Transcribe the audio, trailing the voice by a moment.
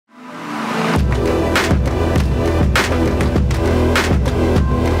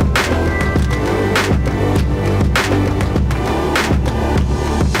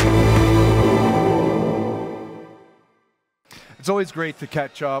always great to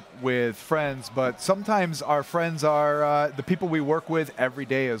catch up with friends, but sometimes our friends are the people we work with every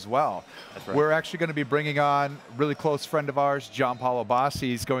day as well. That's right. We're actually going to be bringing on a really close friend of ours, Gian Paolo Bassi.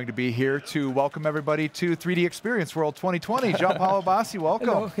 He's going to be here to welcome everybody to 3D Experience World 2020. Gian Paolo Bassi, welcome.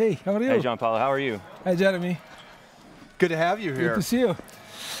 Hello. Hey, how are you? Hey, Gian Paolo, how are you? Hi, Jeremy. Good to have you here. Good to see you.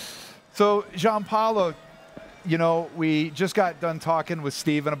 So, Gian Paolo, you know, we just got done talking with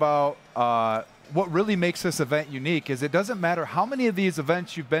Steven about what really makes this event unique is it doesn't matter how many of these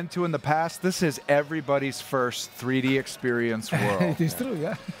events you've been to in the past, this is everybody's first 3D Experience World. It is true,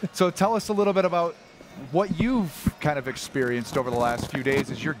 yeah. So tell us a little bit about what you've kind of experienced over the last few days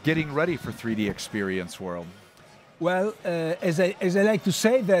as you're getting ready for 3D Experience World. Well, as I like to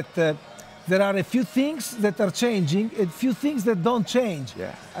say that there are a few things that are changing and a few things that don't change.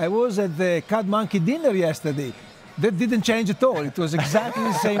 Yeah. I was at the Cat Monkey dinner yesterday. That didn't change at all. It was exactly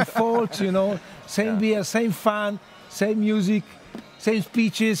the same folks, you know, same beer, same fun, same music, same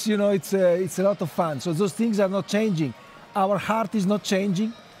speeches, you know, it's a lot of fun. So those things are not changing. Our heart is not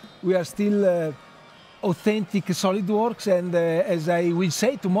changing. We are still authentic Solidworks, and as I will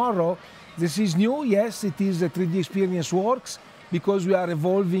say tomorrow, this is new. Yes, it is a 3D Experience Works because we are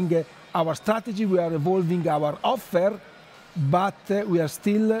evolving our strategy, we are evolving our offer, but we are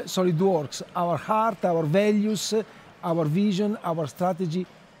still Solidworks. Our heart, our values, our vision, our strategy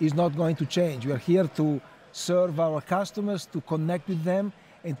is not going to change. We are here to serve our customers, to connect with them,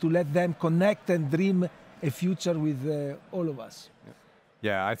 and to let them connect and dream a future with all of us.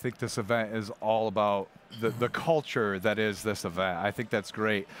 Yeah, I think this event is all about the culture that is this event. I think that's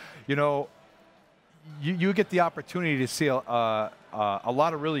great. You know, you get the opportunity to see a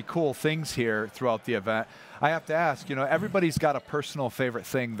lot of really cool things here throughout the event. I have to ask, you know, everybody's got a personal favorite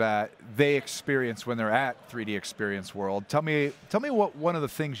thing that they experience when they're at 3D Experience World. Tell me what one of the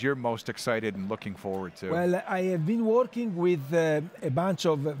things you're most excited and looking forward to. Well, I have been working with a bunch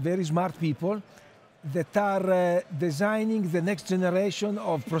of very smart people that are designing the next generation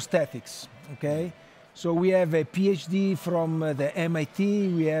of prosthetics, okay? So we have a PhD from the MIT,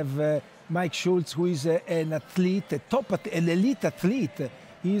 we have Mike Schultz, who is an athlete, an elite athlete.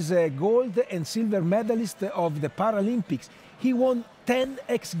 He's a gold and silver medalist of the Paralympics. He won 10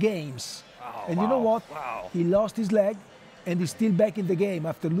 X Games. Oh, and you know what? Wow. He lost his leg and he's still back in the game.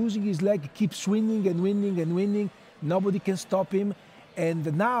 After losing his leg, he keeps winning and winning and winning. Nobody can stop him.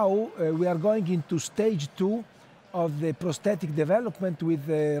 And now we are going into stage 2 of the prosthetic development with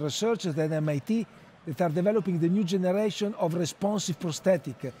researchers at MIT that are developing the new generation of responsive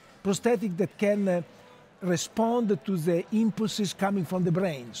prosthetic that can respond to the impulses coming from the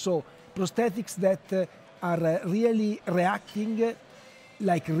brain. So prosthetics that are really reacting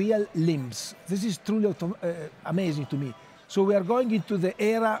like real limbs. This is truly amazing to me. So we are going into the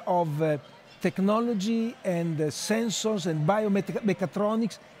era of technology and sensors and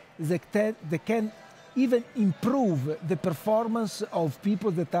biomechatronics that can even improve the performance of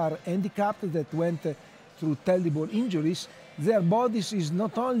people that are handicapped, that went through terrible injuries. Their bodies is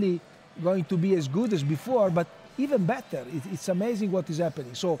not only going to be as good as before, but even better. It's amazing what is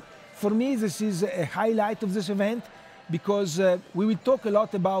happening. So for me, this is a highlight of this event because we will talk a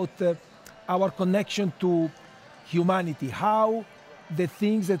lot about our connection to humanity, how the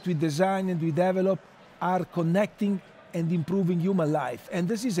things that we design and we develop are connecting and improving human life. And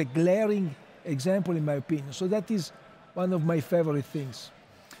this is a glaring example in my opinion. So that is one of my favorite things.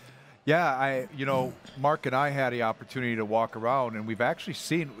 Yeah, you know, Mark and I had the opportunity to walk around, and we've actually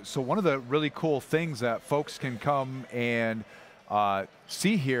seen, so one of the really cool things that folks can come and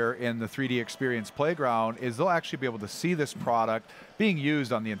see here in the 3D Experience Playground is they'll actually be able to see this product being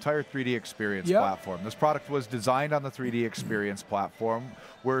used on the entire 3D Experience platform. This product was designed on the 3D Experience platform.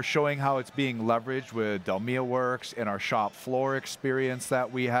 We're showing how it's being leveraged with Delmia Works and our shop floor experience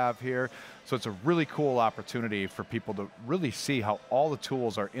that we have here. So it's a really cool opportunity for people to really see how all the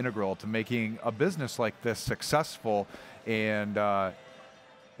tools are integral to making a business like this successful and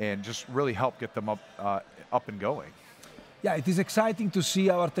just really help get them up and going. Yeah, it is exciting to see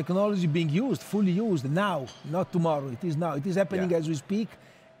our technology being used, fully used now, not tomorrow. It is now. It is happening as we speak.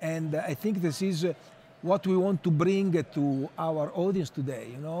 And I think this is what we want to bring to our audience today.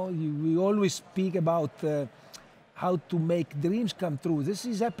 You know, we always speak about how to make dreams come true. This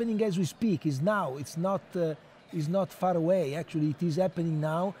is happening as we speak. It's now. It's not far away. Actually, it is happening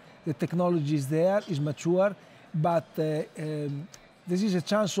now. The technology is there, is mature. But this is a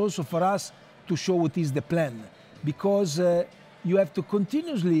chance also for us to show what is the plan. Because you have to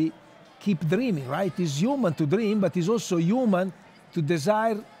continuously keep dreaming, right? It's human to dream, but it's also human to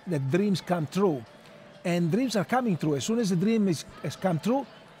desire that dreams come true. And dreams are coming true. As soon as a dream has come true,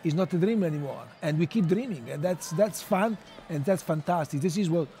 is not a dream anymore, and we keep dreaming, and that's fun, and that's fantastic. This is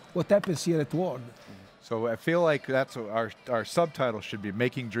what happens here at World. So I feel like that's what our subtitle should be: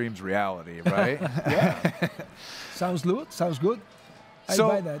 Making Dreams Reality, right? Yeah. Sounds good. Sounds good. I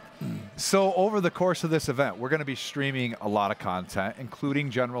buy that. So over the course of this event, we're going to be streaming a lot of content, including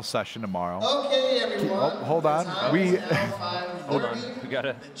general session tomorrow. Okay, everyone. Hold on. Hold on. We got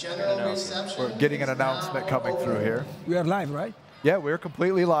a We're getting an announcement coming through here. We are live, right? Yeah, we're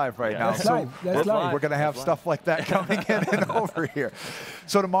completely live right now. That's live. That's live. We're going to have stuff like that coming in and over here.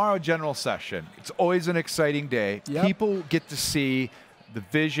 So tomorrow, general session. It's always an exciting day. Yep. People get to see the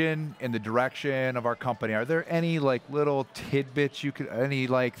vision and the direction of our company. Are there any like little tidbits you could, any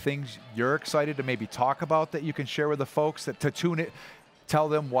like things you're excited to maybe talk about that you can share with the folks that to tune it, tell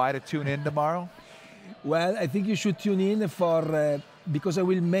them why to tune in tomorrow? Well, I think you should tune in for because I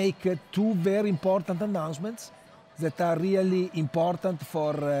will make two very important announcements that are really important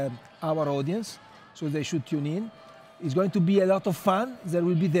for our audience. So they should tune in. It's going to be a lot of fun. There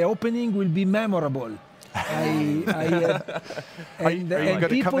will be the opening will be memorable.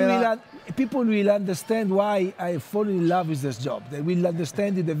 People will understand why I fall in love with this job. They will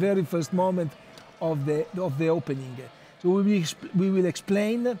understand it the very first moment of the opening. So we will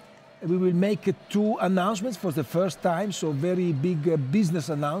explain. We will make two announcements for the first time. So very big business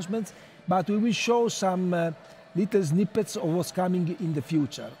announcements, but we will show some little snippets of what's coming in the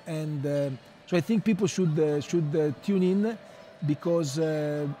future. And so I think people should tune in because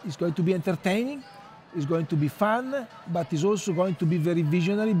it's going to be entertaining. It's going to be fun, but it's also going to be very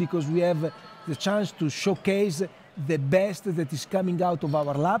visionary because we have the chance to showcase the best that is coming out of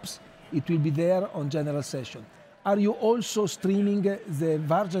our labs. It will be there on general session. Are you also streaming the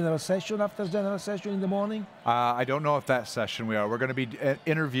VAR general session after general session in the morning? I don't know if that session we are. We're going to be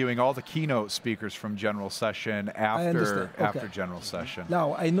interviewing all the keynote speakers from general session after general session.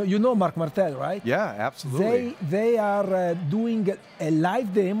 Now, I know you know Marc Martel, right? Yeah, absolutely. They are doing a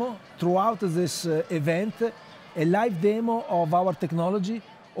live demo throughout this event, a live demo of our technology,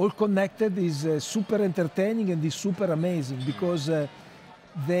 all connected, is super entertaining and is super amazing because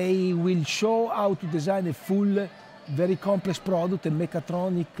they will show how to design a full, very complex product, a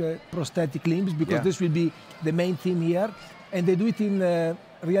mechatronic prosthetic limbs, because this will be the main theme here. And they do it in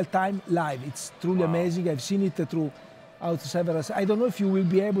real time, live. It's truly amazing. I've seen it throughout several. I don't know if you will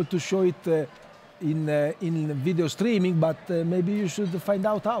be able to show it in video streaming, but maybe you should find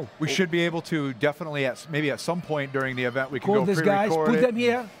out how. We should be able to definitely, maybe at some point during the event, we can call go these guys, put them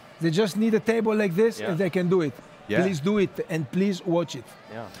here. They just need a table like this, and they can do it. Yeah. Please do it, and please watch it.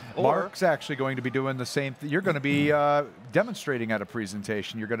 Yeah. Mark's actually going to be doing the same thing. You're going to be demonstrating at a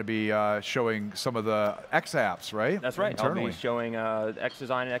presentation. You're going to be showing some of the X apps, right? That's right. Internally. I'll be showing X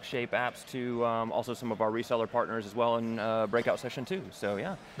Design and X Shape apps to also some of our reseller partners as well in breakout session 2. So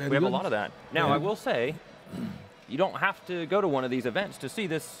yeah, we have a lot of that. Now I will say, you don't have to go to one of these events to see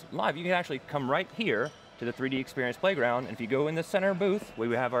this live. You can actually come right here to the 3D Experience Playground, and if you go in the center booth, we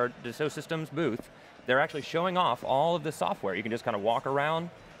have our Dassault Systems booth. They're actually showing off all of the software. You can just kind of walk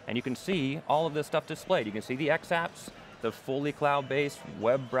around and you can see all of this stuff displayed. You can see the X apps, the fully cloud-based,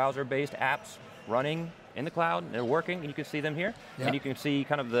 web browser-based apps running in the cloud, and they're working, and you can see them here. Yeah. And you can see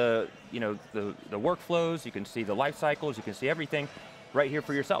kind of the workflows, you can see the life cycles, you can see everything right here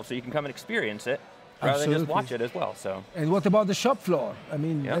for yourself. So you can come and experience it rather than just watch it as well. So. And what about the shop floor? I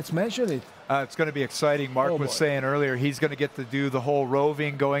mean, let's mention it. It's going to be exciting. Mark was saying earlier, he's going to get to do the whole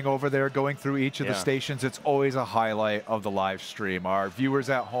roving, going over there, going through each of the stations. It's always a highlight of the live stream. Our viewers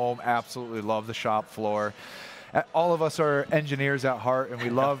at home absolutely love the shop floor. All of us are engineers at heart, and we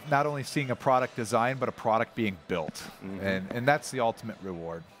love not only seeing a product design, but a product being built. And that's the ultimate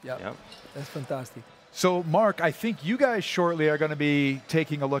reward. Yep. That's fantastic. So, Mark, I think you guys shortly are going to be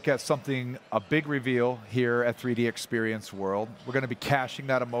taking a look at something, a big reveal here at 3D Experience World. We're going to be cashing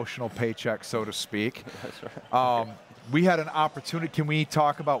that emotional paycheck, so to speak. That's right. We had an opportunity. Can we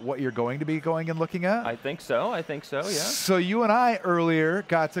talk about what you're going to be going and looking at? I think so, yeah. So you and I earlier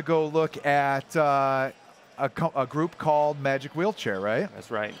got to go look at a group called Magic Wheelchair, right?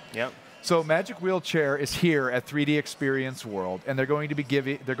 That's right, yep. So Magic Wheelchair is here at 3D Experience World, and they're going to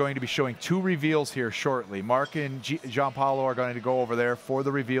be showing two reveals here shortly. Mark and Gian Paolo are going to go over there for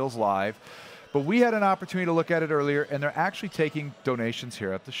the reveals live. But we had an opportunity to look at it earlier, and they're actually taking donations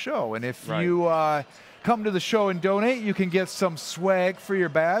here at the show. And if you come to the show and donate, you can get some swag for your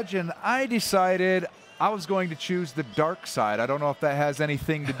badge. And I decided I was going to choose the dark side. I don't know if that has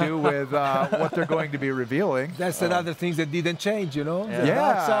anything to do with what they're going to be revealing. That's another thing that didn't change, you know? The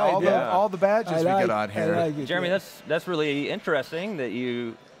dark side, all the badges we get on here. Like it, Jeremy, that's really interesting that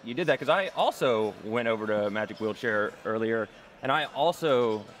you did that, because I also went over to Magic Wheelchair earlier, And I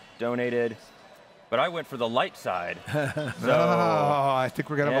also donated, but I went for the light side. So, I think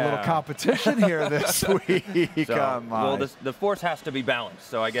we're going to have a little competition here this week. So, well, the force has to be balanced,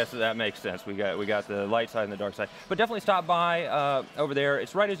 so I guess that makes sense. We got the light side and the dark side. But definitely stop by over there.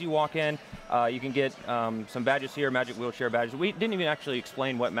 It's right as you walk in. You can get some badges here, Magic Wheelchair badges. We didn't even actually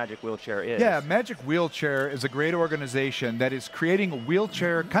explain what Magic Wheelchair is. Yeah, Magic Wheelchair is a great organization that is creating a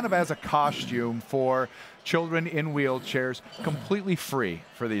wheelchair kind of as a costume for children in wheelchairs, completely free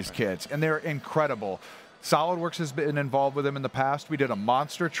for these kids, and they're incredible. Solidworks has been involved with them in the past. We did a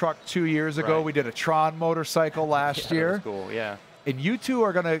monster truck 2 years ago. Right. We did a Tron motorcycle last year. That was cool, yeah. And you two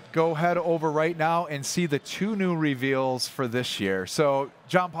are going to go head over right now and see the 2 new reveals for this year. So,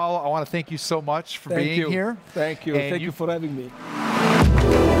 Gian Paolo, I want to thank you so much for being here. Thank you. Thank you for having me.